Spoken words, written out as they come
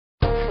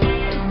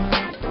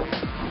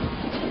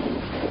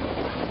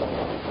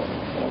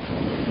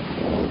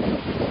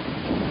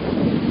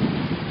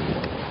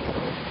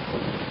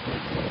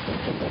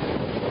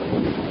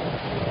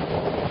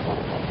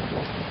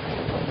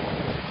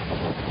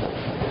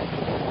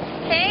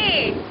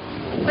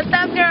What's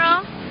up,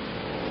 girl?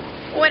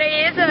 What are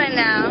you doing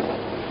now?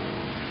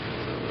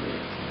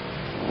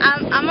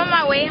 I'm on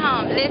my way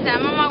home. Listen,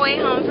 I'm on my way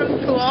home from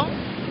school,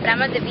 but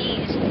I'm at the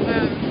beach.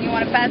 You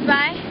want to pass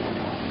by?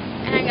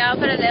 Hang out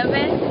for a little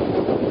bit?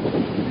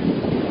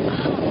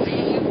 Oh,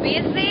 man, you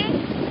busy?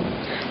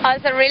 Oh,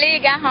 so really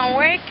you got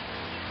homework?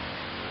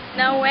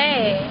 No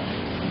way.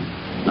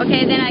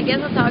 Okay, then I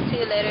guess I'll talk to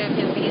you later if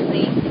you're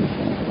busy.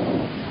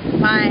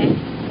 Bye.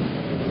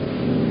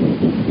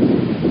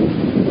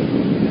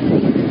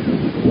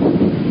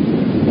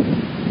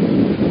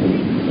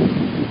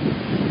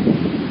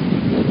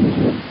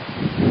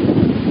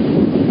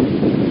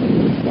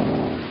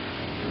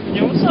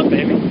 What's up,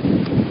 baby?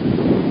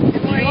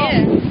 Who are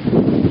you?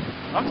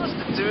 I'm just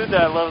a dude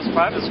that loves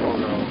private school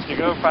girls. You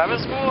go to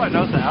private school? I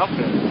know it's the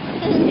outfit.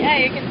 Yeah,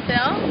 you can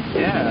tell?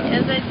 Yeah.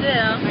 Yes, I do.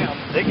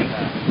 I'm digging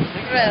that.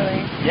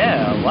 Really?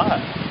 Yeah, a lot.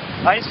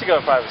 I used to go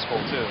to private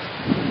school, too.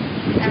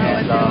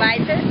 And was you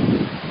like it?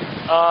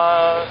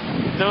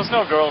 There was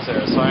no girls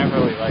there, so I didn't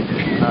really like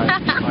it.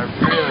 I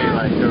really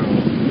like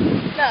girls.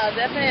 No,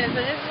 definitely.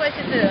 So this is what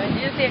you do.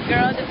 You see a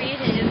girl at the beach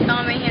and you just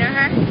come and hit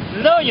her?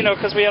 No,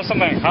 because we have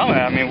something in common.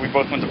 I mean, we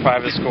both went to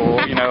private school,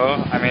 I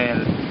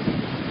mean,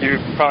 you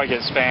probably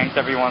get spanked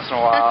every once in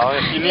a while.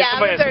 If you need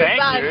somebody to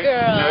spank you,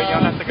 you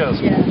don't have to go to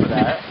school for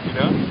that,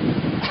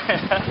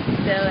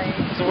 Silly.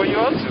 So what are you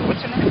up to?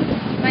 What's your name?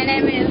 My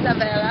name is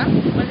Isabella.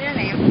 What's your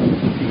name?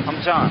 I'm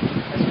John.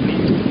 Nice to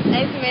meet you.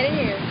 Nice meeting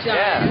you, John.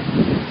 Yeah.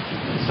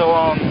 So,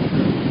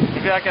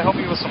 maybe I can help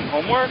you with some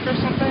homework or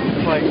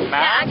something? Like math?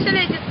 Yeah,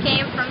 actually I just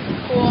came from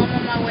school. I'm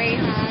on my way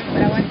home,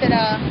 but I wanted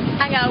to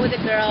hang out with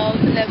the girls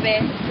a little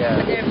bit. Yeah.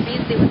 But they're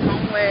busy with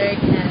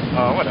homework and...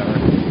 Oh, whatever.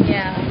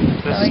 Yeah.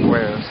 This is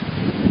squares.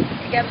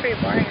 It got pretty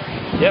boring right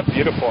now. You have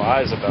beautiful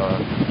eyes,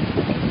 Isabella.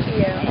 Thank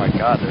you. Oh my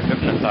God, they're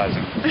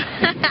hypnotizing.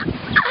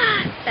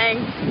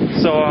 Thanks.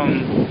 So,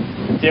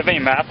 do you have any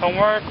math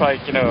homework?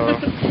 Like,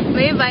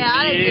 Maybe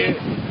biology.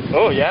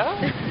 Oh, yeah?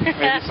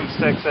 Maybe some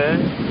sex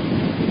ed?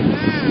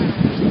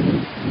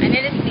 I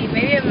need to see.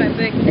 Maybe if my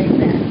book takes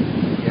that.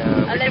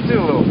 Yeah, we can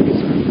do a little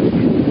research.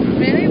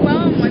 Really?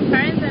 Well, my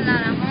parents are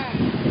not at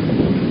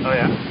home. Oh,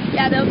 yeah?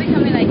 Yeah, they'll be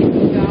coming like in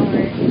 2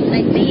 hours.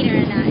 Like later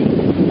at night.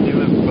 Do you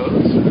live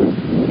close? Or?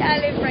 Yeah,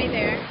 I live right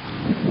there.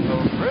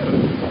 Oh,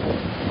 really?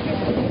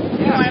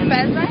 Yeah. You want to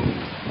pass by?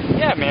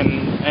 Yeah, I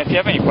mean, if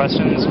you have any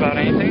questions about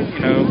anything,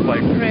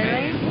 like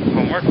really?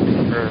 homework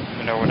or,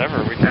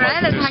 whatever, we can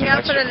Alright, let's do hang some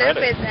out for extra a little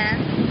credit. bit then.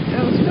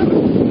 Yeah, let's go.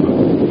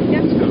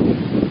 Yeah. Let's go.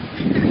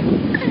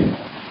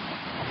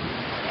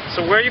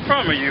 So where are you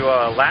from? Are you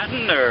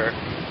Latin or?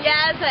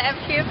 Yeah, so I'm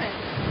Cuban.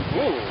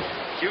 Ooh,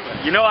 Cuban.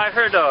 I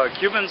heard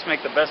Cubans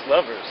make the best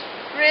lovers.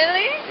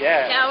 Really?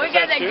 Yeah. Yeah, we Is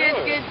got that a true,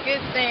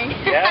 good thing.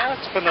 Yeah,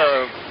 it's from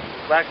the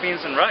black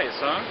beans and rice,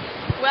 huh?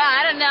 Well,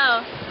 I don't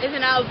know. It's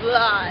in our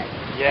blood.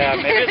 Yeah,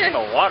 maybe it's in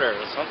the water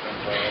or something.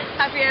 But...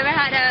 Have you ever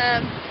had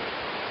a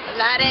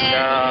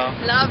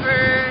Latin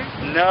lover?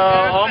 No,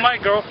 all my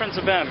girlfriends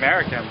have been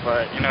American,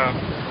 but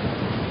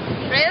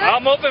Really?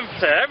 I'm open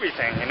to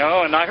everything, and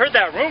I heard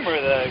that rumor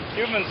that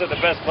Cubans are the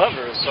best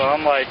lovers, so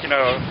I'm like,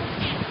 Well,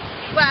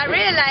 I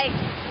really like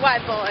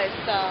white boys,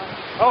 so.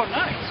 Oh,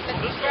 nice.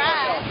 Let's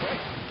try.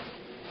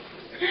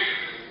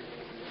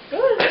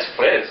 Nice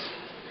place.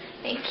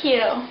 Thank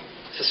you.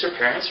 Is this your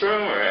parents'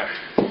 room, or?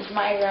 It's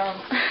my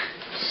room.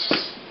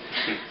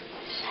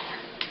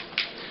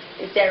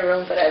 It's their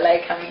room, but I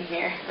like coming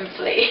here and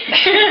play.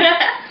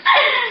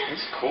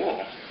 It's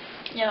cool.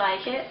 You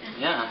like it?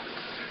 Yeah.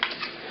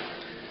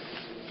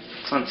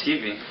 It's on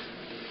TV.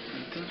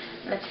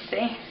 Let's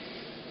see.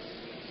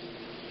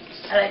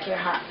 I like your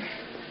hat.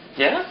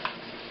 Yeah?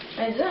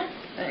 Is it?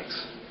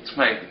 Thanks. It's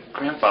my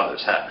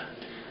grandfather's hat.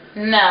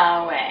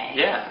 No way.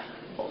 Yeah.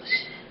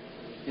 Bullshit.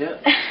 Yeah.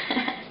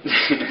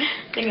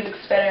 I think it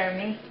looks better on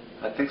me.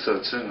 I think so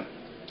too.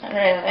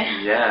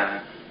 Really? Yeah.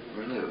 It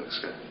really looks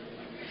good.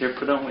 Here,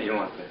 put on what you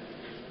want, babe.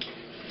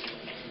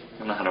 I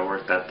don't know how to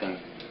work that thing.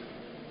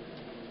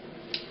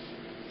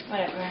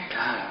 Whatever.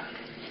 God.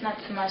 It's not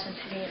too much on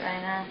TV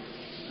right now.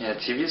 Yeah,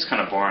 TV's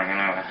kind of boring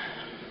anyway.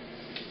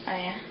 Oh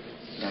yeah?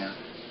 Yeah.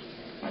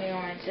 What do you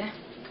want to do?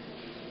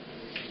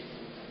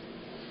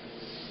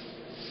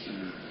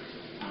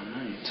 I don't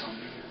know, you tell me.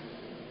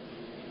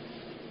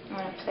 You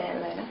want to play it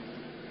later?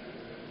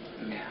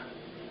 Yeah.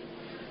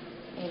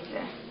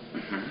 Easy.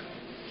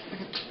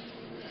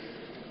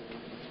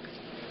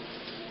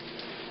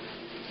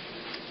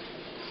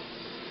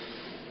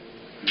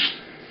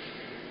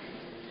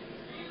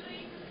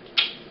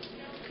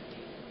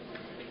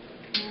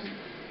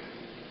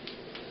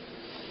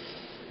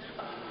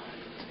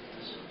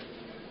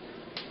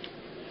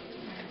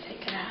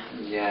 Take it out.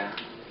 Yeah.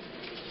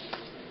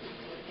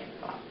 Good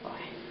boy.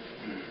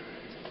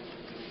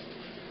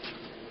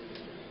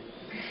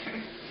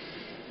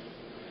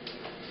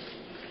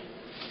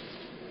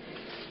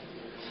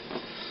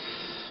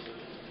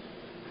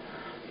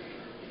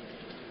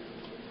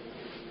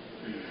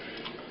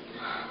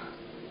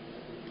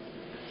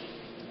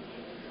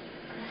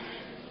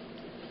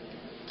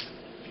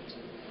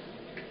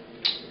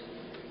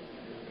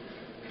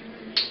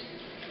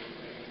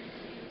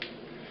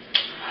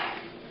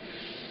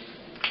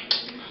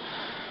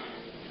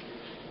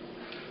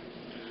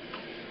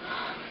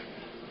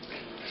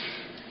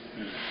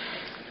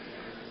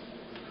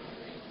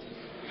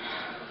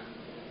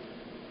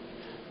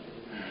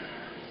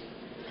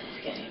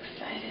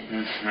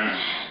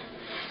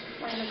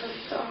 My nose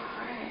is so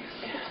hard.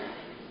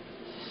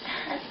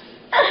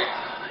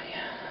 Oh,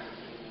 yeah.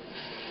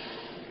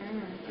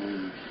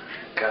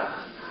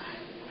 God.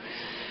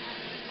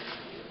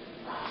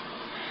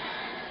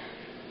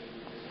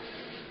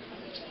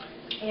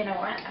 You know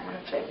what? I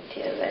want to play with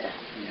you a little.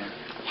 Yeah.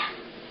 Yeah.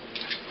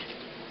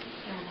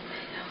 You want to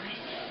play that way?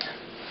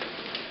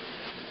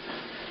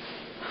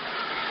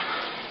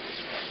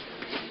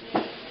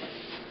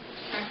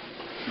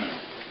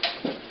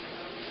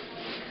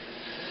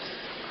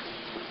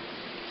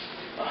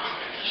 Oh,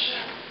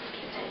 shit.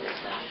 Can you take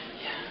this off?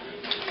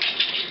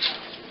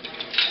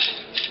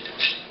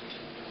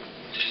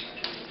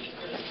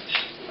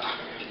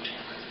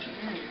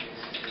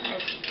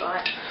 Nice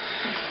spot.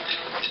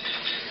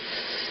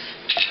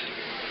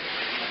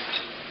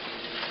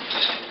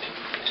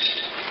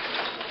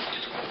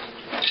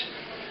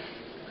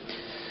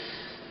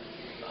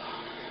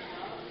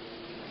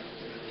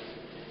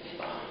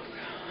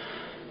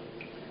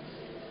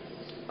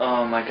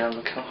 Oh my God,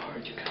 look how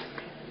hard you got me.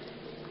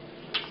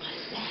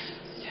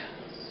 Yeah.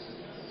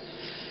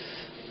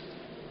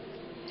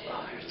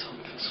 Oh, your tongue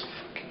feels so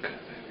fucking good,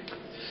 baby.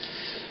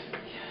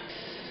 Yeah.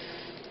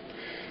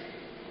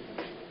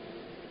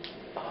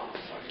 Oh,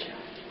 fuck yeah.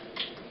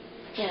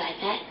 You like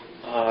that?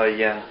 Oh,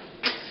 yeah.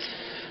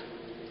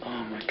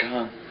 Oh my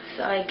God.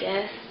 So I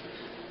guess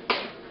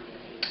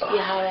you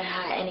haven't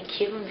had any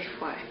Cuban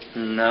before.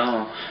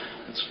 No,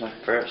 it's my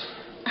first.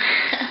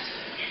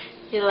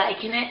 You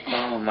liking it?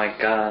 Oh my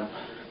God.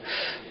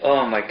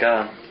 Oh my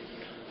God.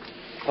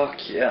 Fuck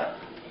yeah.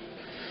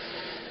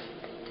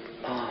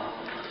 Oh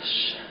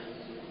shit.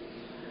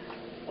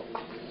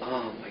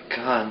 Oh my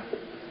God.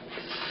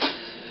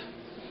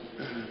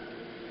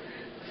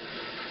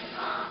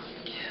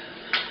 Yeah.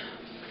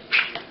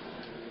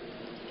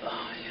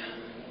 Oh yeah.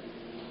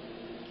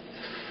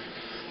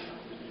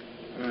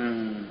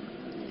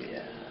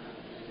 Yeah.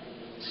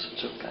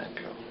 Such a bad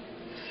girl.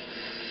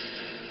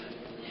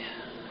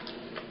 Yeah.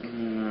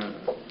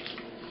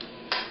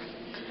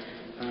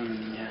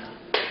 Yeah.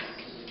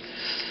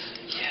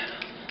 Yeah.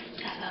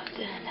 I love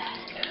doing that.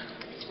 Yeah.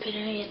 Spit on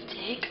your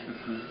dick,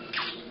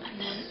 and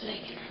then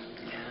like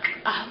Yeah.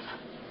 up.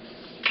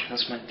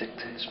 That's my dick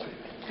taste, baby.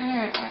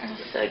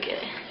 So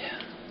good. Yeah.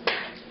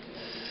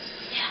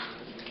 Yeah.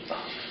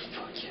 Oh,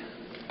 fuck yeah.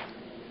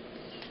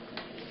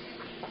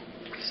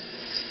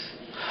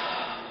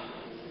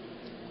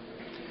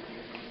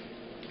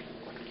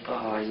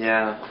 Oh,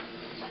 yeah.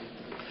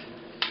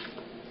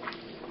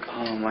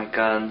 Oh, my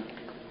God.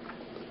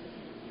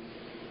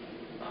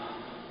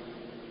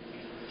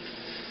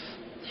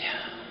 Yeah.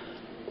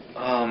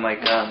 Oh, my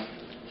God.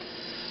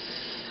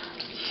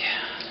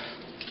 Yeah.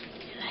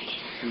 You like it?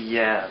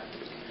 Yeah.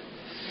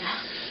 Yeah.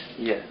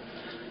 Yeah.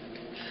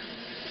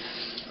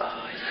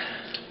 Oh,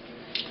 yeah.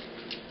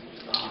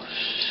 Oh,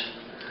 shit.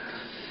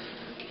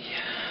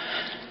 Yeah.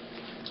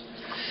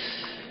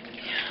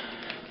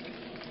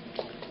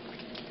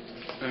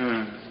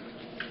 Yeah.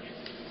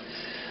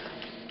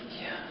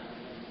 Yeah.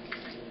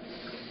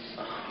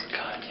 Oh,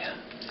 God, yeah.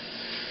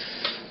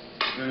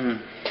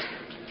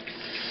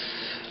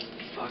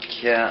 Fuck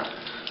yeah.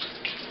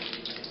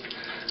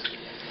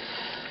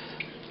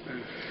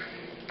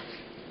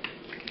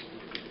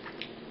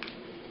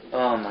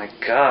 Oh, my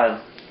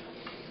God.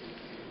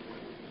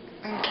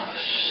 Oh,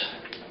 shit.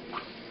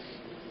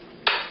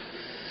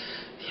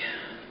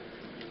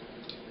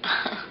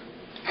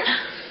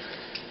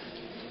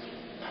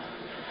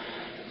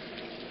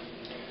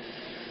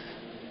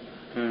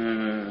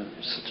 Yeah.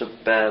 Such a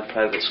bad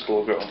private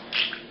school girl.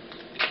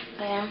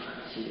 I am?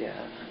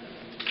 Yeah.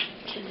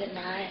 Can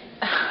deny it.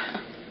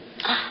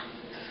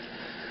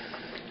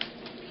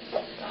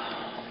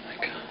 Oh my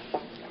God.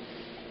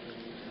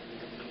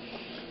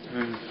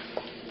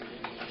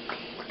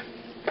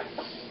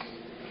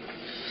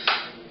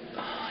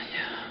 Oh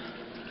yeah.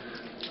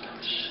 Oh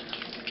shit.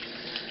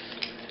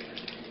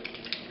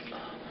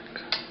 Oh my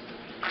God.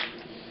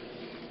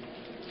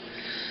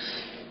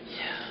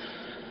 Yeah.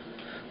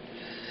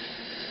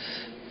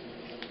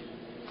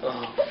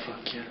 Oh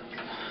fuck yeah.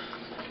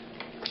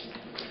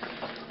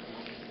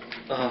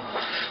 Oh.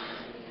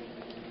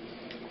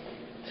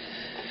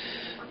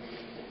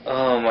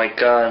 Oh my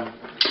God.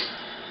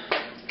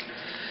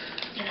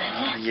 You like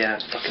Oh it? yeah, I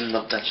fucking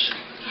love that shit.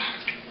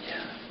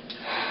 Yeah.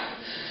 Yeah.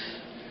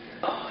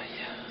 Oh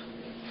yeah.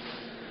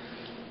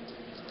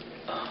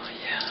 Oh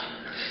yeah.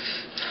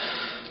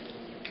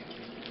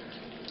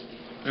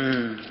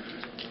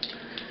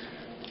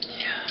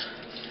 Yeah.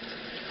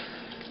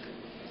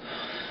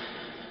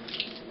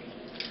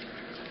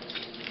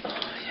 Oh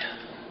yeah.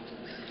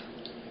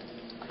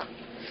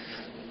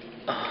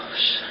 Oh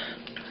shit.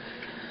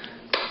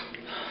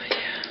 Oh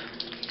yeah.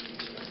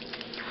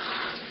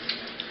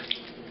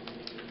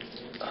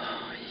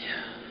 Oh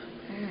yeah.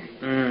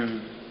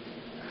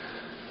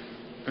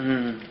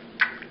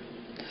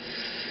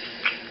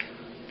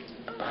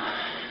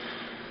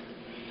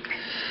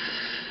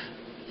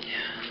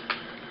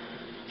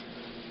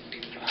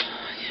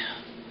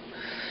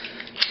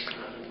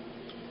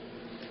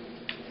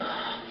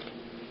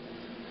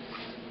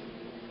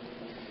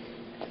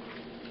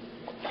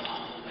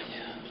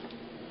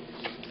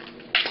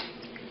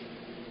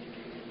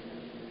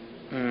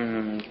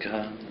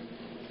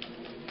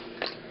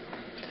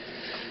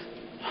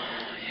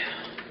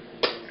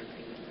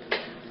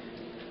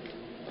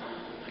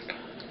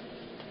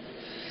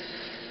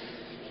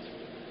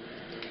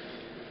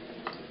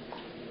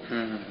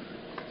 Hmm.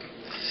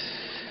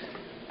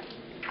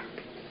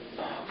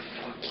 Oh,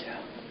 fuck yeah.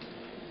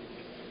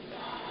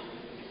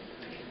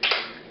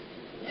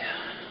 Yeah.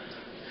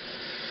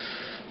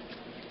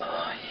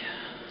 Oh,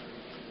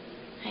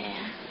 yeah.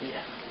 Yeah.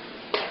 Yeah.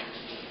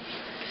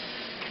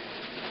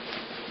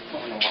 I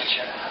want to watch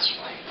your ass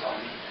while you blow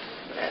me.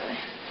 Really?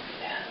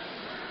 Yeah.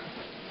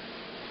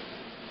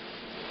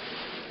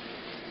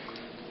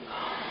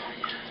 Oh,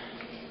 yeah.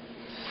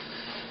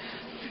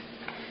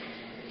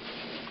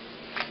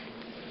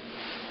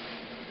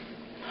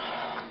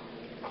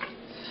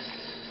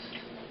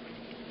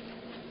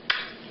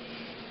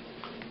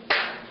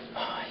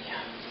 Oh,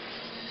 yeah.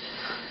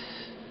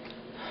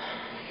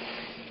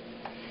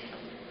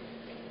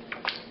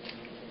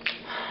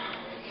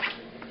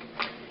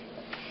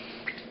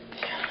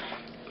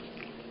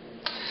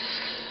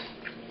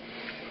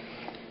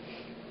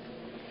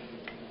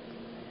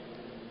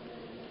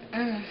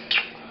 Mm.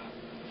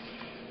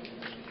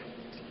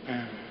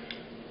 Mm.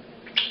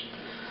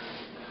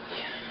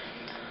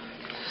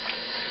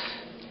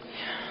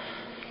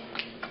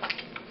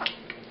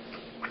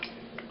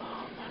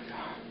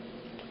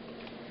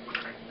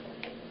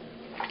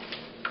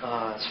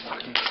 Oh, that's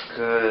fucking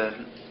good.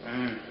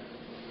 Mm.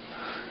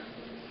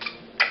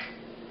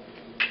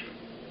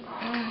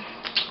 Mm.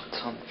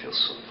 Tongue feels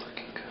so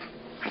fucking good.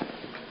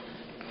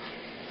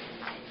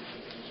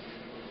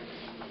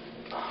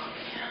 Oh,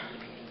 yeah.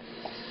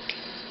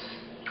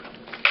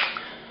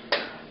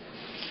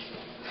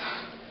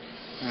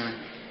 Mm.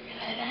 You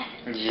like that?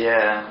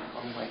 Yeah.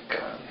 Oh my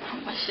god. How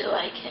much you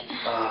like it?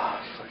 Oh,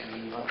 I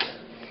fucking love it.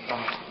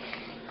 Oh.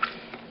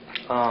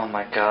 Oh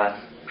my god.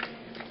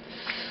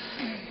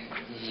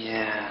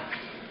 Yeah.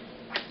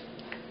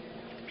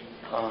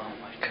 Oh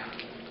my god.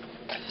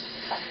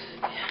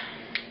 Yeah.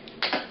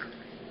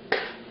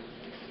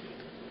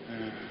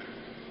 Mm.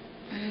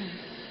 Mm.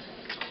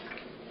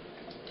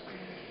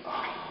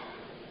 Oh.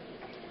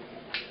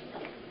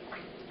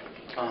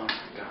 Oh my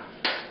god.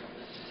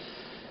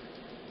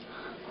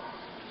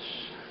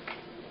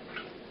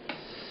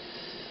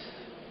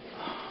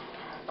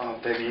 Oh,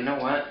 baby, you know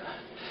what?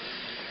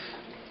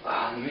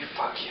 Let me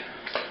fuck you.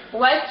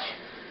 What?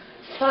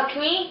 Fuck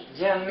me?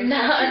 Yeah, let me No,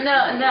 fuck you.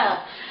 no.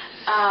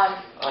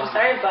 I'm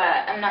sorry,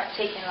 but I'm not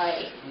taking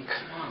like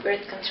Come on.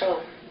 birth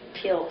control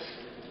pills.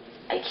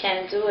 I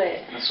can't do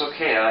it. That's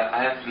okay.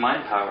 I have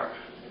mind power.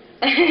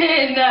 No,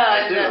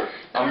 I do. no.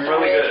 I'm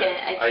really good.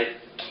 I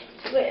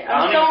can't do it. I don't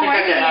I'm so even think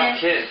I can have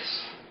horny. kids.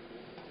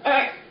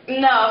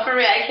 No, for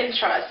real, I can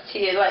trust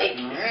you. Like,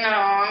 No? no,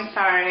 I'm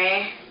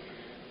sorry.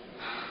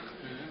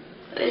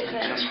 Mm-hmm.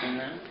 Listen. Trust me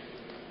now?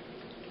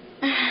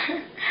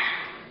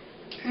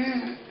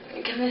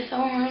 Because I'm so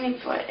horny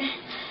for it.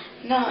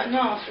 No,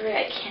 for real,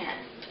 I can't.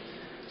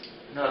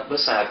 No,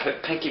 listen,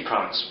 pinky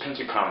promise.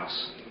 Pinky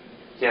promise.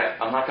 Yeah,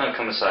 I'm not gonna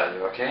come inside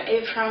you, okay?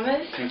 You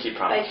promise? Pinky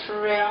promise. Like,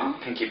 for real?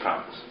 Pinky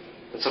promise.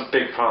 It's a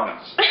big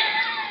promise.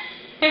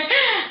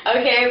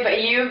 Okay, but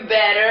you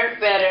better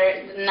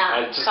not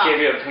I just come gave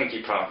you a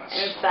pinky promise.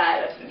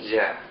 inside of me.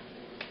 Yeah.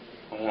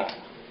 I won't.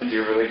 Be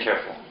really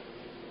careful.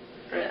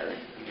 Really?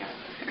 Yeah.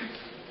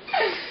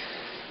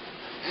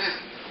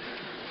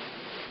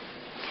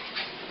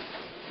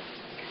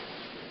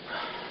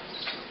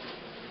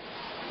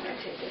 I'm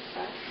gonna take this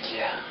back.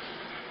 Yeah.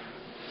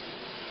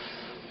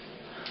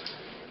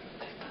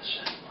 Take that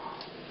shit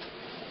off.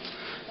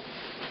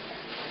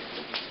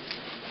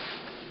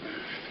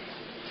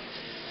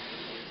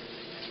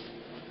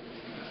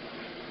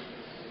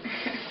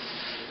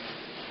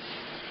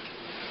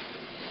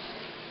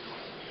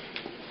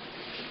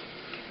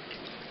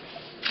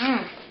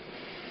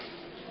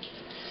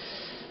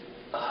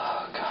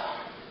 Oh, God.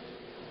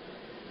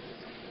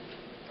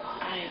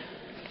 I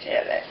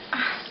feel it.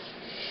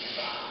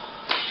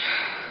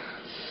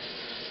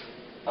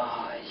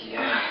 Oh,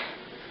 yeah.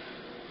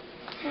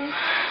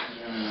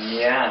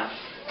 Yeah.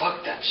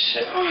 Fuck that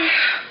shit.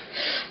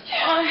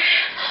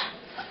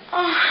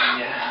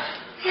 Yeah.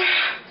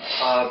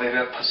 Oh, baby,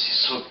 that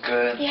pussy's so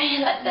good. Yeah, you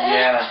like that?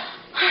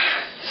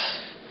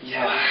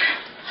 Yeah.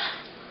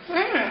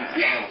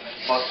 Oh,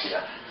 fuck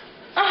yeah.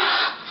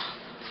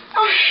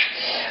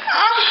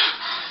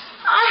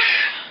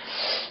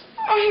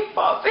 Oh,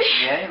 Bobby.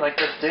 Yeah, you like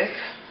that dick?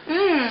 Oh,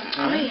 yeah,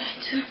 I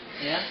do.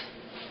 Yeah?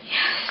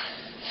 Yes.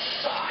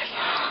 Oh,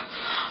 yeah.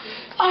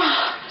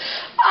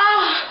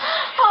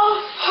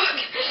 Fuck.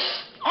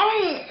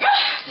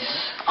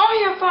 Oh,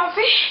 yeah,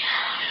 Bobby.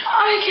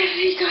 Ay, qué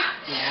rico.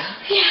 Yeah?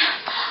 Yeah.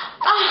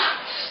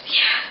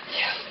 Yeah.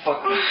 Yeah,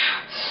 fuck me.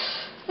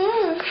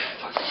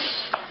 Fuck me.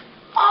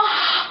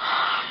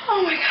 Oh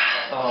my God.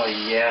 Oh,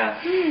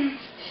 yeah.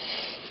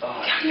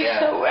 Oh, Got me yeah.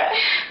 so wet.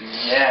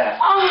 Yeah.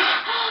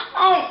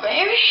 Oh,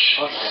 baby.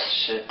 Fuck that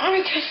shit.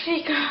 Ay, qué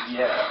rico.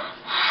 Yeah.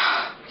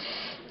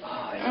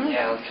 Oh,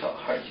 yeah, look how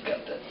hard you got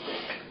that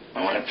dick. I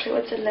want to play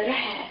with the little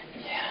hat.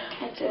 Yeah.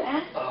 Can I do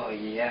that? Oh,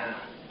 yeah.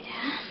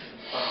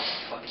 Yeah. Oh,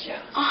 fuck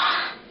yeah.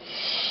 Oh,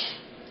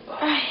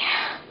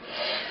 yeah.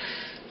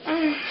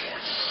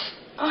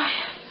 Oh,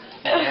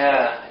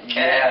 yeah.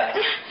 Yeah,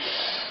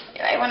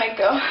 yeah. I want to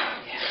go.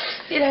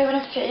 Yeah. I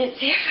want to feel your tip.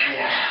 Yeah.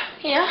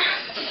 Yeah?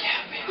 Yeah,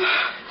 baby.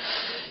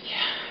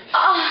 Yeah.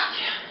 Oh.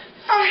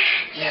 Oh.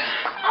 Yeah.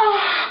 Oh.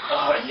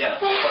 Oh, yeah.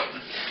 Oh, fuck.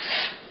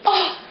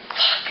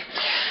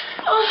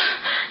 Oh,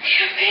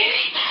 yeah,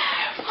 baby.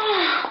 Oh,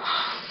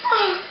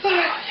 oh,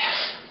 fuck.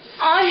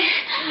 Oh,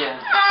 Yeah.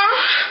 Oh.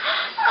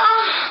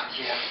 Oh.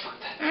 Yeah, fuck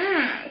that.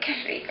 Qué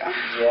rico.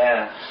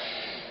 Yeah.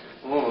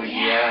 Ooh,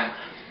 Yeah. yeah.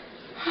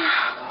 Oh,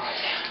 Oh,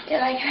 yeah. you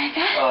like it like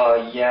that?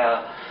 Oh, yeah.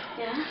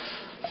 Yeah.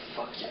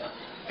 Fuck yeah.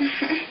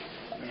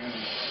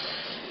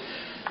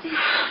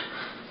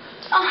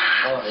 Oh.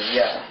 Oh,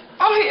 yeah.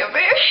 Oh, yeah,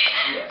 baby.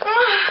 Yeah.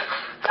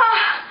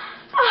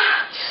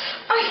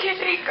 Oh, qué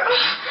rico.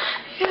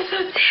 You're so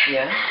dead.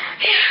 Yeah?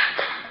 Yeah.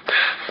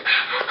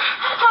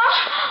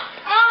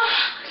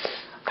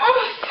 Oh,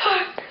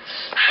 fuck.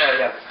 Oh,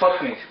 yeah.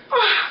 Fuck me.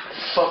 Oh.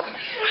 Fuck me.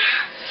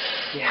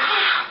 Yeah.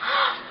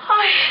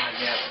 Oh,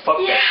 Yeah. Fuck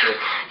yeah. that shit.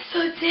 So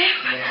deep.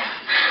 Yeah.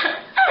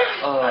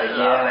 Oh, Oh,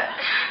 yeah.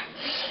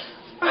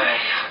 Oh,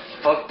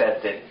 fuck that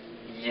dick.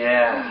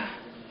 Yeah.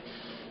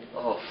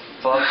 Oh,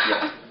 fuck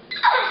yeah.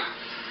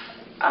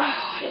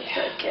 Oh, it's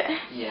okay.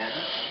 Yeah.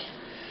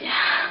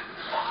 Yeah.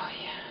 Oh,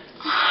 yeah.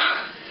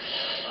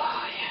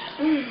 Oh,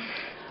 yeah.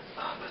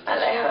 Oh, but I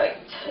like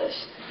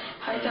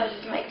how it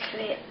touches my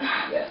clit.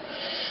 yeah.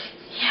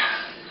 Yeah.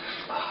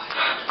 Oh,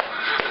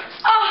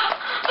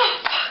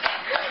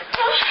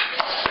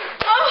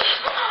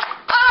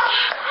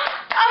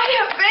 Oh,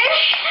 yeah,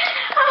 baby.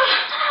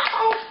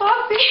 Oh,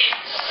 puppy.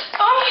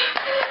 Oh,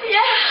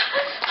 yeah.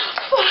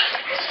 Fuck.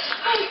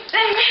 Oh,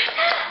 damn it.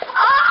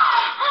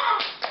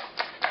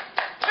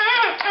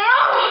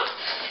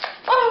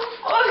 Oh,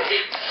 fuck.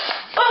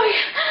 Oh,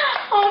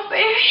 oh,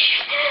 baby.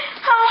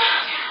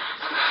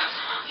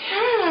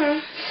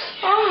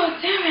 Oh,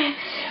 damn it.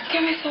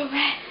 Get me so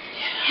bad.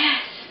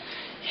 Yes.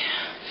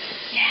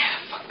 Yeah.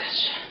 fuck that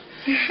shit.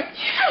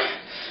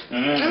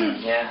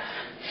 Yeah.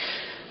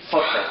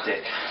 Fuck that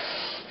dick.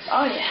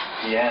 Oh,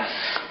 yeah. Yeah.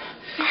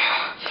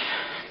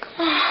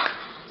 Oh,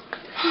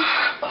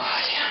 Oh,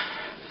 yeah.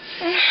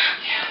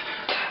 Yeah.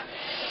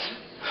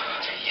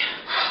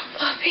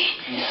 puppy.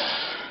 Yeah.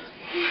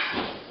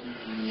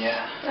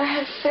 Yeah. I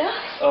have feel?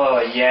 Oh,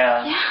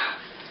 yeah. Yeah.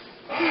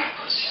 Oh,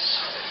 pussy's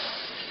so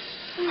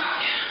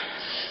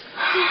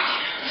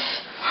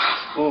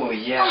good. Ooh,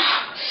 yeah.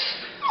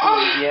 Oh,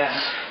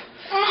 Yeah.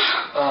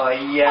 Oh,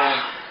 yeah.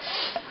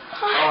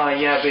 Oh,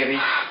 yeah, baby.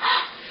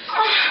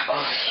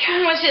 Oh,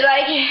 How much you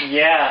like it?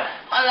 yeah.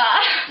 A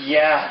lot?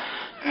 Yeah.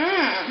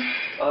 Mmm.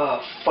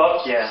 Oh,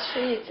 fuck yeah.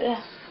 Sweet.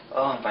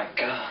 Oh, my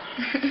God.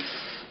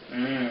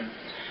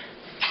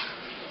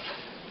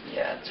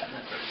 Yeah, turn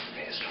that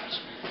face towards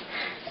me.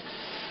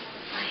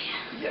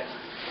 Yeah.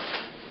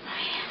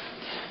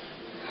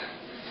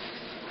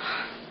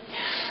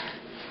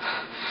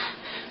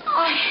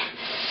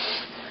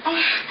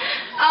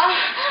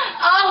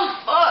 Oh,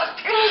 fuck.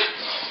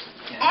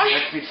 Yeah, you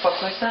like to be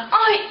fucked like that?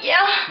 Oh,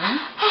 yeah. Hmm?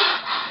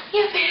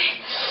 Yeah, baby.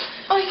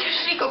 Oh, qué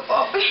rico,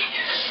 papi.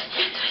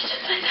 Ya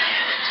estoy.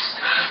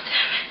 Oh,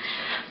 damn it.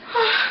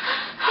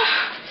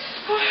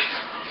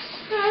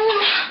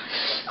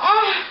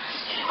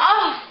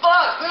 Oh,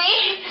 fuck me.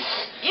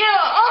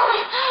 Yeah. Oh,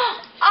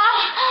 fuck.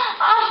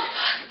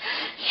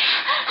 Yeah.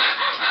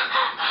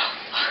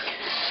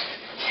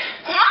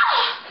 Oh,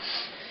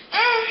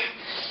 fuck.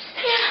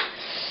 Yeah.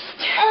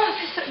 Oh,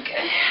 this is so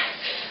good.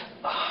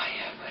 Oh,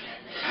 yeah, buddy.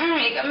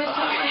 You got me so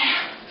wet.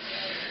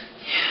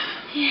 Yeah.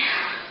 Yeah.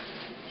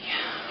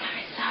 Got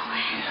me so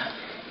wet.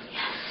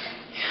 Yeah.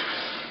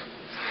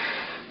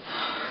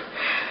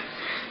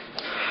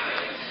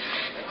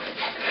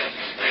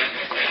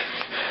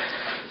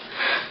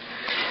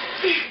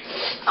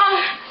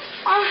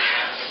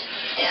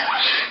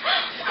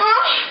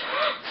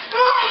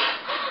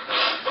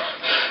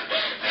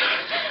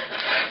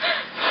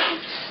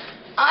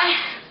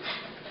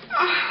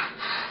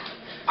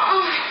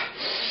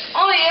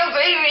 Oh, yeah,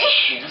 baby.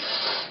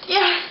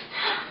 Yes.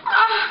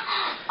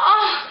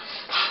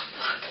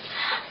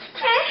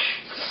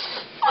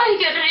 Ay,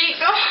 qué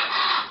rico.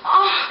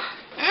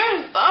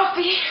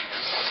 Papi.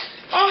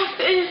 Oh,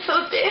 this is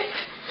so deep.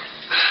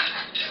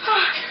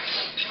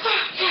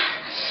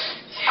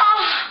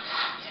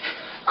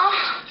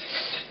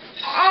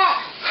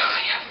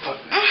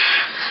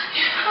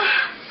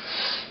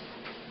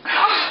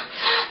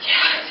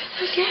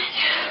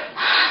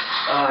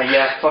 Oh,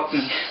 yeah, fuck me.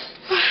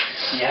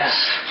 Yeah.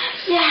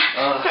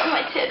 Yeah, from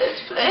my titties,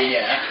 please.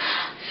 Yeah.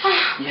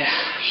 Yeah.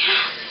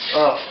 Yeah.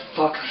 Oh,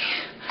 fuck me.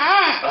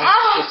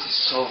 Oh, this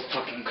is so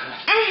fucking good.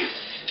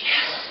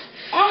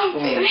 Oh, Oh,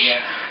 baby.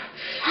 yeah.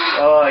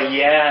 Oh,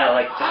 yeah,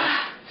 like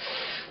that.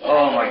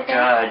 Oh, my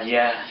God,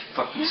 yeah.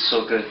 Fucking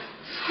so good.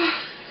 Yeah.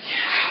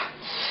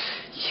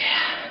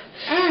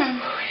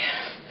 Oh,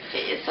 yeah.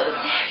 You're so deep.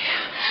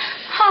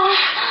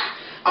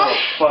 Oh,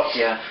 fuck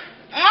yeah.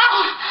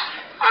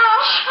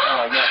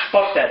 Oh, yeah,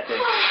 fuck that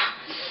dick.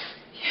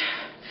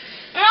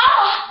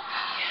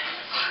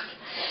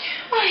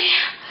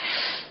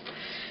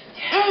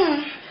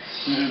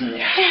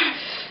 Yeah.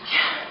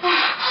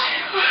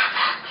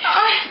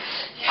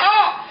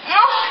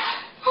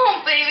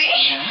 Oh, baby.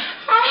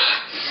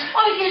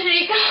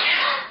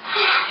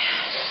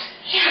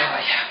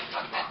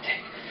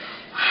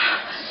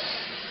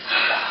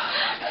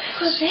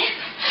 pussy.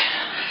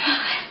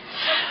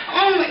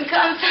 Oh my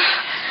God.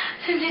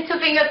 Sentí tu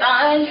pingata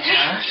adentro.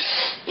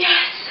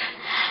 Yes.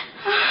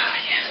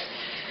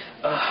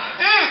 Oh,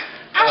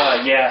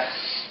 yeah.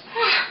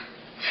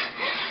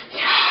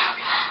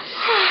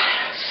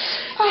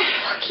 Oh,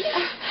 fuck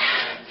yeah.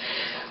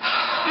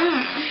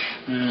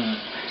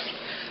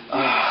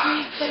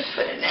 Please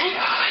put it in. Oh,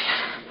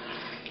 yeah.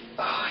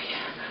 Oh,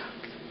 yeah.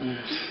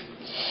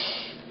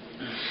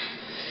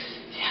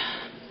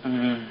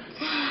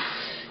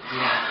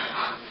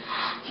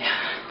 Yeah.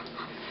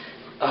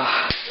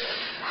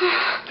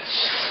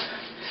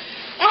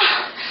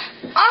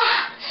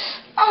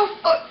 Oh,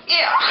 fuck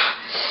yeah.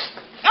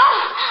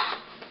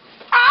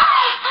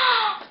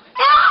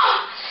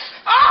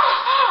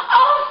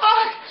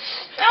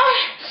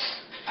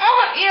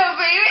 Yeah,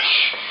 baby.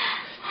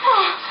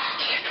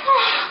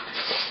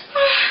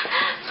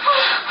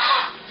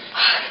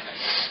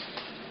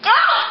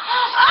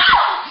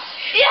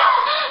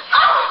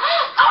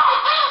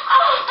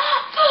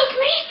 Fuck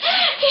me.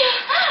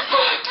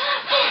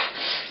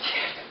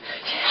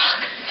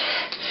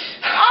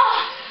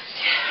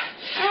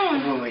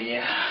 Oh,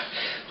 yeah.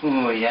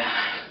 Oh, yeah.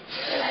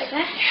 You like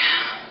that?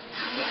 Yeah.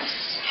 Yeah.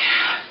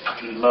 I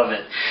fucking love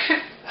it.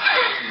 I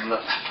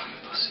love that fucking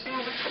pussy. You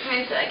want to put me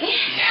into that again?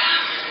 Yeah.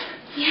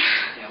 Yeah.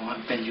 Yeah, I want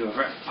to bend you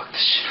over and fuck the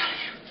shit out of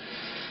you.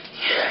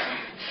 Yeah.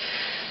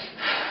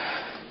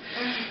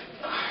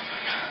 Oh, my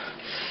God.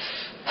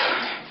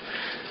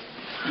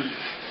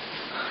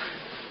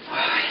 Oh,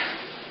 yeah.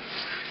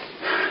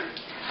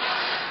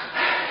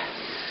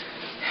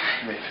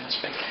 You ready for this,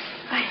 baby?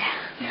 Oh, yeah.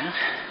 Yeah?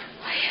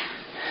 Oh, yeah.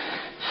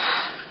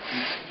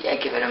 Yeah,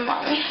 give it a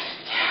mommy.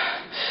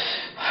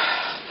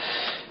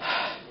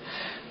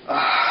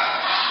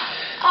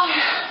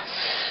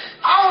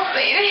 Oh,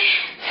 baby.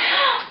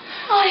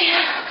 Oh,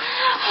 yeah.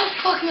 Oh,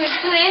 fuck me,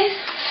 please.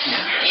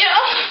 Yeah.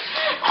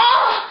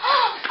 Oh,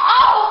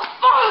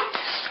 fuck.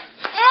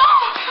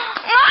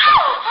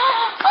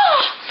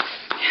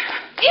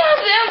 Yeah,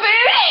 damn,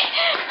 baby.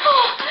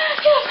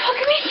 Yeah, fuck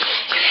me.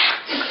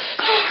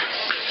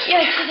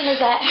 Yeah, something like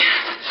that.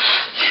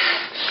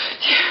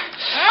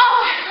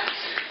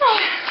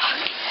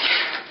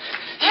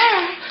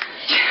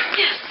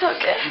 Yeah, so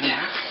good.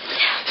 Yeah.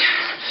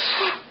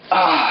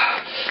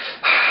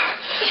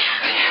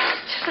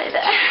 Just like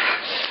that.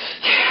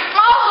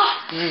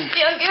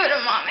 Yeah, give it a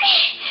mommy.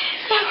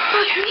 Yeah,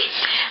 fuck me.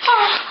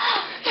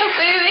 Yeah,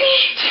 baby.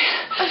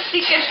 Así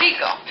que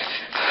rico.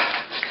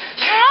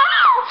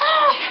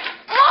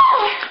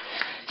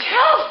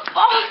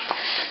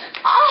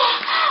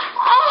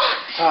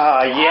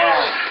 Oh, yeah.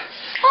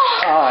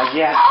 Oh,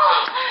 yeah.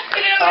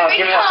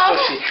 Give me that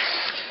pussy.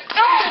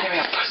 Give me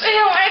that pussy. I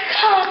don't want to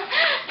come.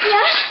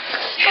 Yeah?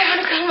 I'm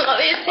going to come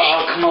over you. Oh,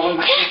 come over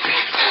my dick.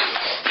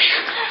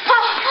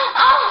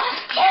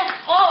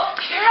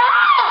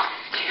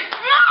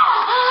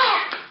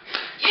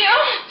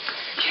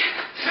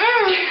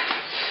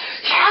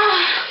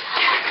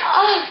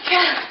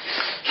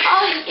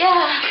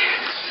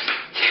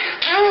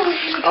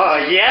 Oh,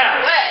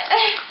 yeah.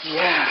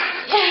 Yeah.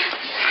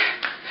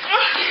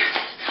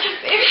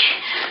 Baby.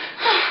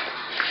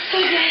 So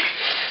good.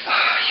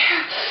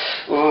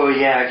 Oh,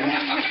 yeah. Give me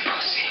that fucking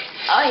pussy.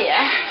 Oh,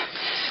 yeah.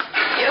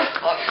 You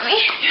fucked me.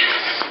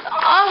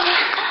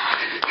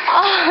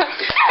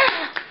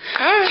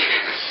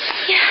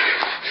 Yeah.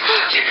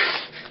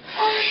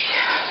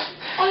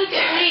 Oh,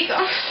 qué rico.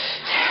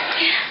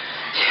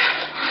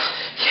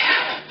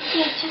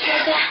 Yeah, just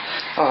like that.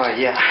 Oh,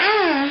 yeah.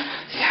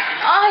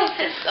 Yeah. Oh, it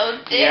feels so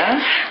good. Yeah?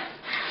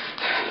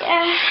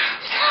 Yeah.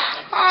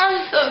 Oh,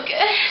 so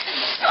good.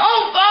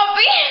 Oh,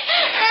 Bobby.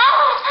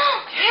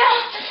 Yeah.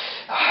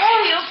 Oh,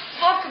 you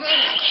fuck me.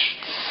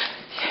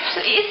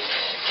 Please.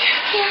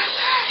 Yeah.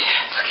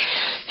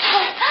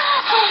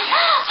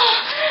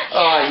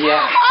 Oh,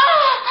 yeah.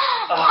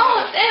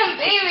 Oh, damn,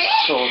 baby.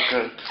 So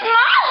good. Oh,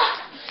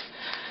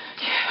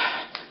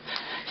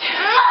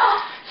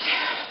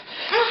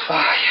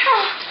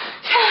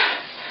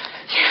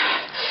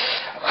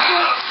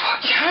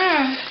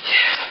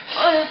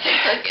 oh, that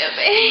feels so good,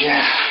 baby.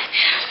 yeah.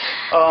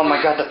 Oh, my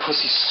God, the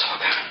pussy's so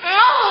good.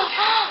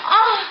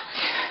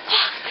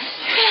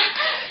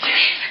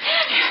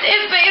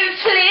 Baby,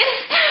 please.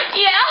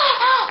 Yeah.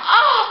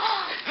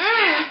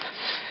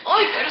 Oh,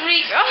 qué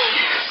rico.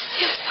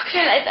 You fuck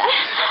me like that.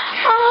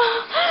 Oh,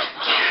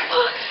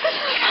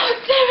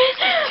 damn it.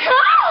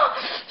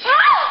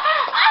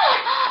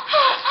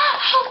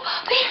 Oh,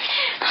 Bobby.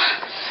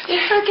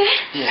 You're so good.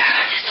 Yeah.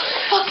 You're so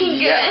fucking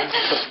good. Yeah.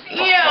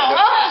 Yeah.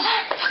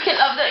 Fucking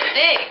love that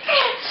dick.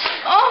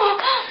 Yeah. Oh,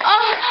 look at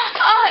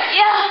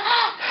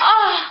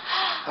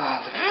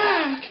that.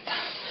 Look at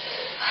that.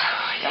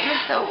 That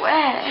was so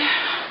wet.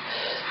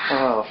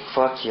 Oh,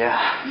 fuck yeah.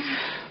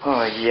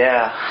 Oh,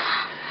 yeah.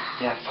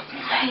 Yeah, fuck me.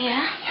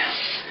 Yeah?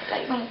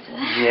 Like when it's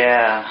that?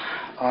 Yeah.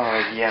 Oh,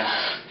 yeah.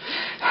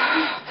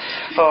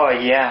 Oh,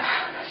 yeah.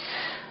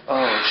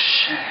 Oh,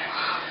 shit.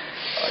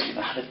 Oh, you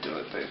know how to do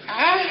it, baby.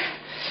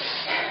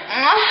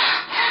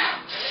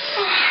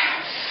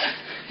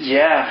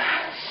 Yeah.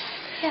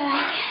 You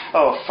like it?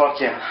 Oh, fuck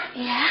yeah.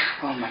 Yeah?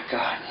 Oh my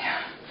god,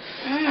 yeah.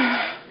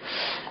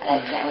 I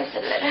like that with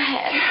the little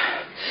head.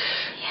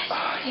 Yes, Oh,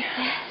 like yeah.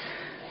 this.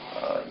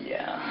 Oh,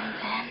 yeah. And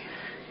then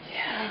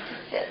Yeah. I like to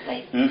sit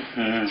like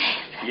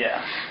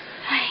Yeah.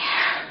 Oh,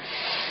 yeah.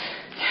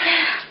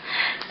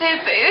 Hey,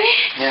 baby.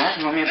 Yeah?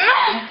 You want me to...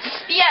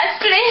 Yes,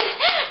 please.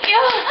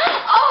 Yeah,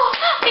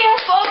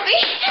 Bobby.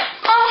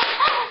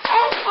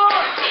 Oh,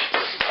 Bobby.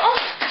 Oh.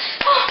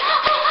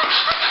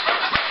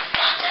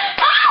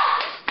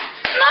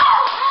 No.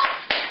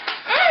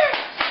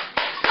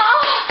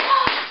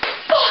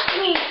 Fuck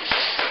me.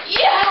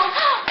 Yeah.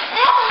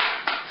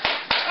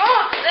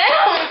 Oh,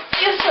 damn.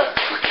 You're so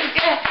fucking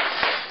good.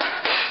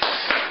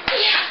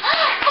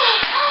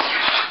 Yeah.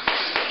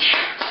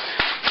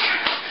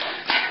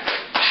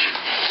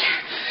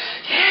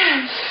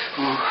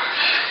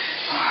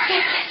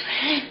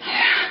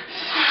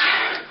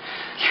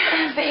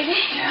 Baby?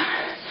 Yeah.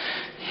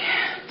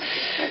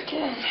 You're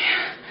good.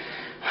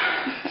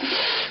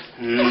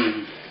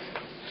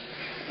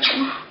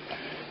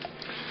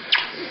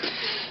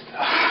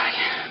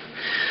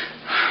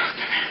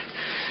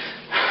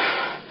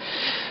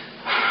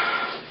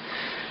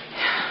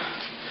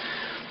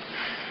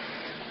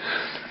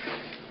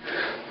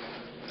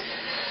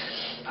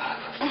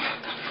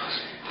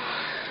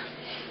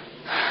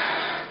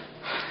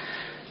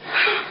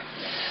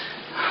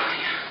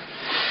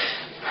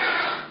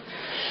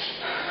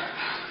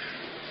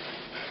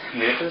 You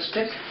ready for this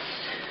stick?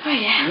 Oh,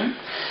 yeah.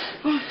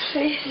 Oh,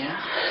 please. Yeah.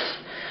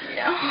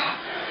 Yeah.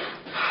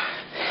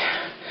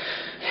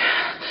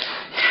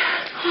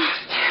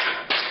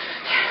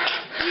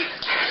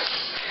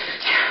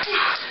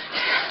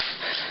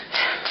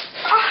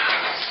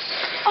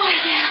 Oh,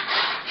 yeah.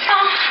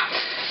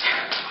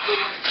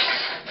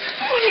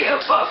 Oh, yeah,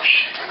 Bobby.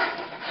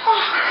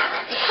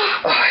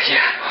 Oh,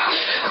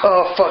 yeah.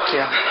 Oh, fuck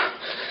yeah.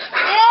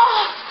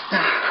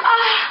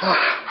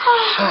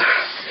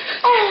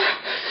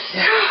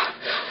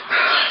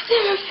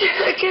 Damn, it feels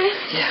so good.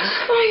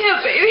 Yeah. Oh,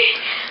 yeah, baby.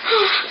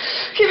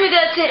 Give me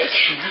that dick.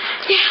 Yeah.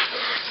 Yeah.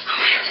 Oh,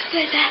 I have to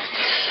say that.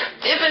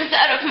 Deep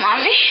inside of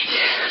mommy.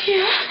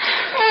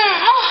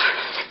 Yeah.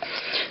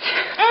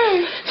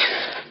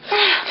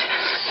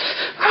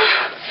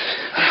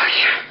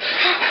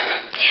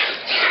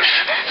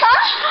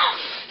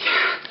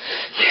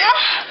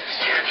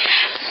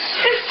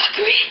 Fuck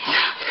me.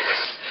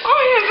 Oh,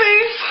 yeah,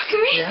 baby, fuck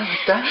me. Yeah,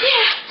 like that?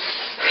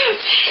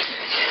 Yeah.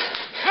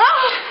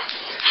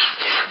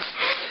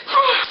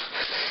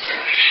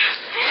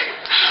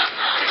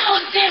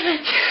 Oh, damn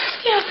it.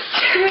 Yeah,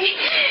 fuck me.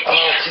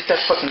 Oh, take that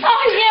fucking...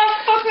 Oh,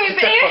 yeah, fuck me, Take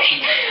that baby.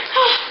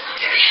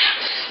 fucking-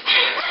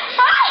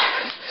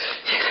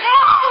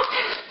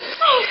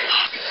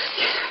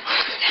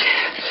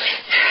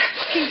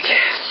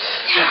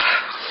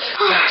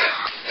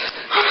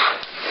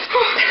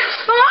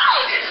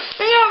 Oh,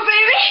 yeah,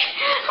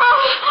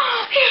 baby.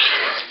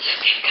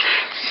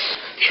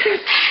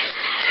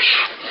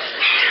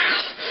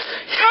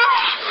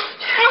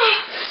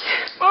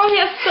 Oh,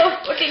 yeah, so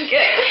fucking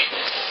good.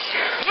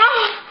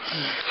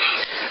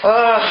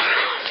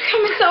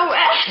 Coming so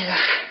wet. Yeah.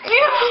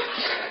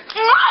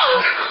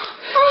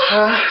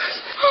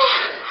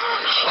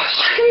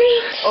 Fuck me.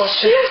 Oh,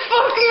 shit. You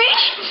fuck me.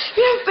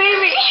 Yeah,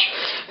 baby.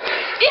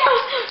 Yeah.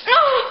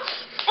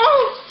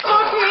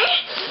 Fuck me.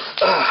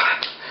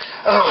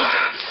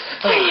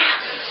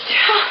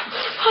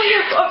 Oh,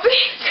 yeah, Bobby.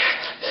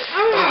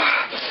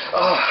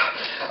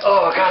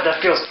 Oh, God,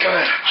 that feels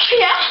good.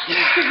 Yeah?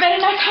 You better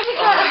not come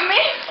out of me.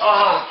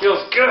 Oh,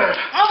 feels good.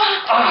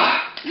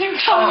 You're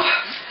coming.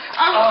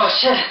 Oh,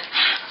 shit.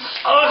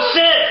 Oh,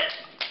 shit.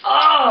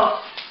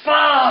 Oh,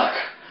 fuck.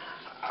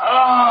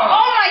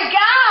 Oh, my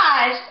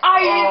gosh.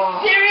 Are you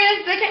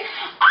serious? Okay.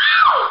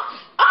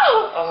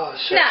 Oh,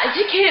 shit. Nah,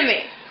 you kidding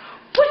me?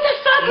 What the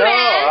fuck, No,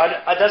 man?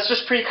 that's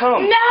just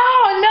pre-cum. No,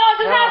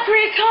 that's not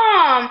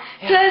pre-com.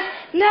 Cause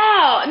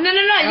no.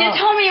 You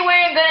told me you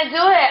weren't gonna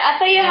do it. I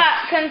thought you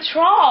had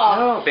control.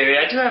 No, baby,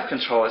 I do have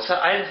control. It's just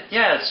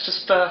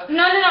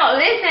No.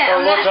 Listen,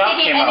 I'm not drop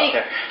taking came out any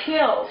there.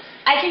 pills.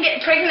 I can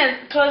get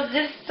pregnant plus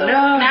this. No.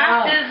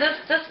 This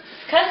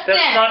disgusting.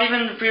 That's not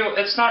even real.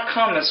 It's not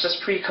cum. It's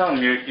just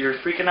pre-cum. You're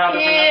freaking out.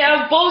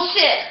 Yeah,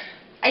 bullshit.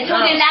 I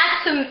told No. you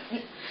not to.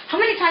 How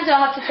many times do I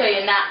have to tell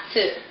you not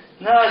to?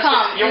 No,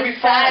 you'll be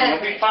inside fine.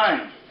 of You'll be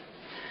fine.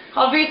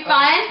 I'll be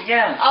fine.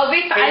 Yeah. I'll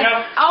be fine.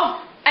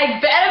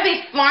 I better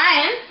be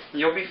fine.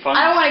 You'll be fine.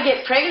 I don't want to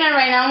get pregnant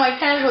right now. My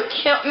parents would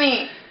kill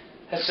me.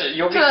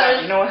 You'll be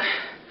fine. You know what?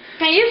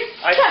 Can you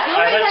I stop?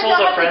 How many had times told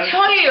do I a have friend- to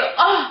tell you?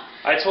 Oh,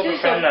 I told you're a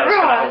friend so that I was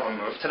gross. going to help him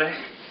move today,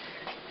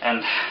 and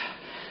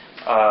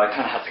I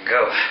kind of have to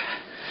go.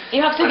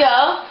 You have to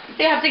go?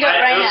 You have to go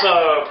right It was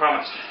now. a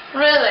promise.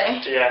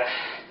 Really? Yeah.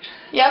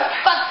 Yeah,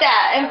 fuck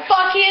that. And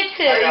fuck you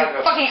too, I you gotta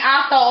go. fucking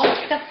asshole.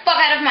 Get the fuck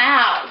out of my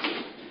house.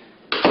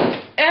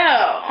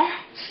 Ew.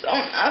 So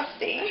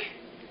nasty.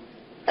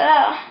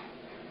 Ugh.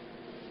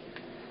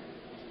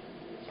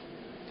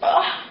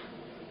 Ugh.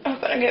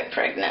 I'm gonna get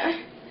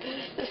pregnant. This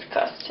is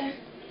disgusting.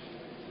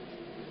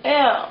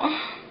 Ew.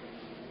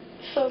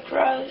 So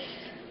gross.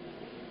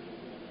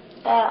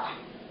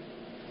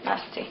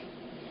 Nasty.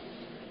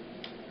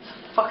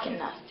 Fucking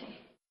nasty.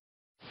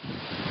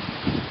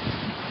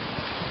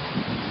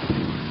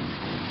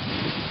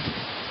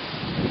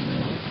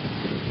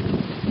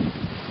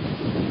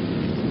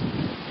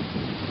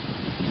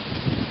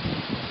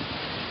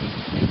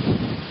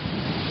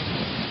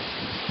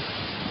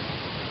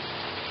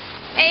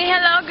 Hey,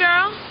 hello,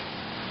 girl.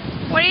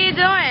 What are you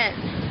doing?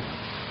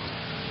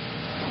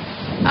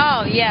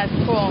 Oh, yeah,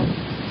 cool.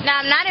 Now,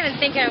 I'm not even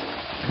thinking of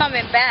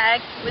coming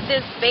back. With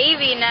this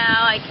baby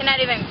now, I cannot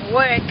even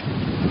work.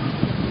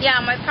 Yeah,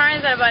 my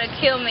parents are about to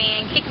kill me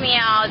and kick me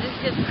out. This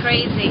is just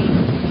crazy.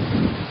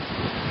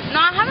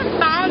 No, I haven't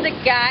found the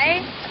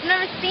guy. I've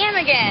never seen him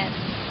again.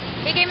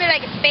 He gave me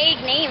like a fake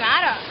name.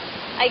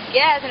 I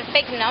guess, and a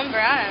fake number.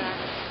 I don't know.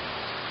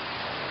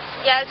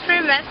 Yeah, it's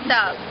pretty messed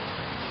up.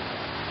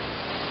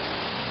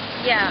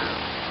 Yeah.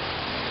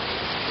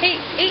 Hey,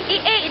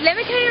 let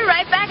me call you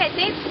right back. I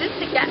think this is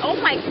the guy. Oh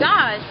my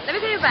gosh. Let me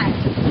call you back.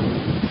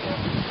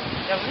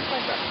 Yeah, let me call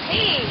you back.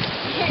 Hey,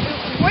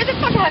 where the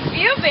fuck have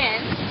you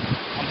been?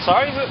 I'm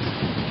sorry, but...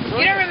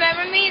 You don't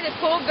remember me, the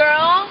cool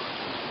girl?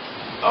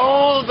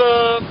 Oh,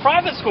 the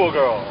private school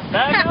girl.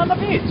 That on the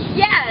beach.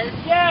 Yes.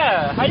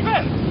 Yeah, how you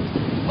been?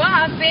 Well,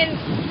 I've been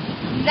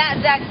not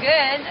that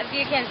good, if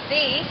you can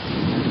see.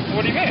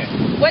 What do you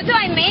mean? What do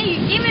I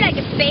mean? You give me like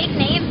a fake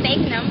name,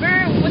 fake number?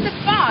 What the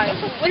fuck?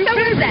 What the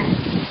was that?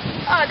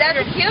 Oh, that's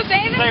a cute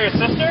baby? Is that your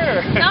sister?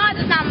 Or? No,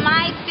 that's not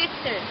my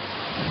sister.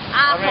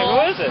 I mean,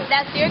 who is it?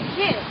 That's your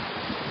kid.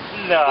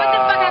 No. What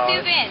the fuck have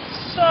you been?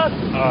 Shut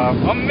up.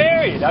 I'm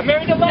married. I'm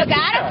married to Latina. Look,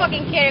 I don't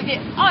fucking care if you...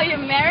 Oh,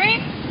 you're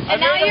married? And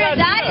now you're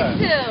daddy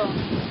too.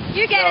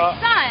 You get a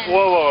son.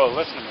 Whoa.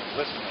 Listen to me.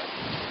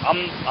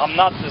 I'm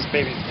not this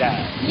baby's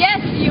dad.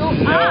 Yes, you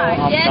are.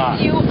 I'm yes, not.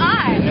 you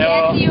are.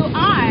 No, yes, you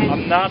are.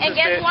 I'm not. And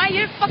guess what?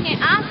 You're a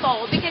fucking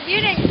asshole because you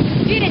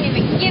didn't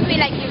even give me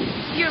like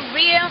your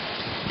real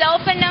cell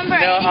phone number.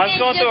 No, or anything. I'm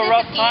going through a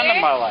rough time in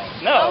my life.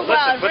 No, oh, well,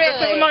 listen, but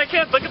really? this is my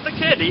kid. Look at the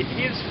kid.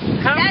 He's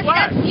half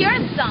black. That's your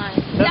son.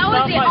 That's that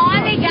was not the my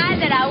only son. guy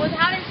that I was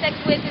having sex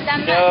with since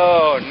I'm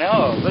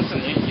No.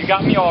 Listen, you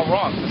got me all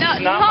wrong. This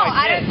is not my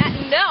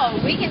kid. No,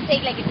 we can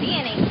take like a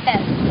DNA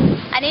test.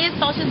 I need your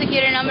social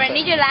security number. I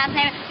need your last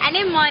name. I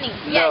need money.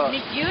 No,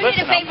 Yeah, you need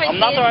to pay for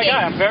I'm not the right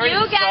guy. I'm very you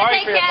sorry gotta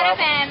take for your care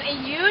of problem. him, and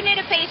you need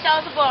to pay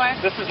child support.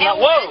 This is and not.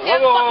 Whoa.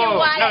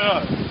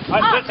 No.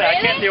 Listen, I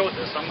can't deal with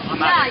this. I'm No,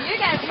 not. you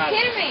gotta be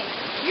kidding me.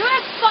 You're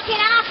a fucking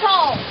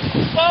asshole.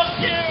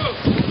 Fuck you.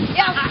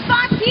 Yeah,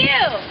 fuck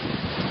you.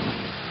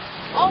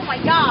 Oh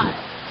my god.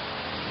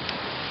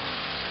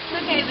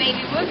 Okay,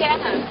 baby, we'll get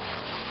him.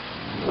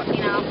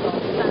 Fucking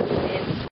asshole.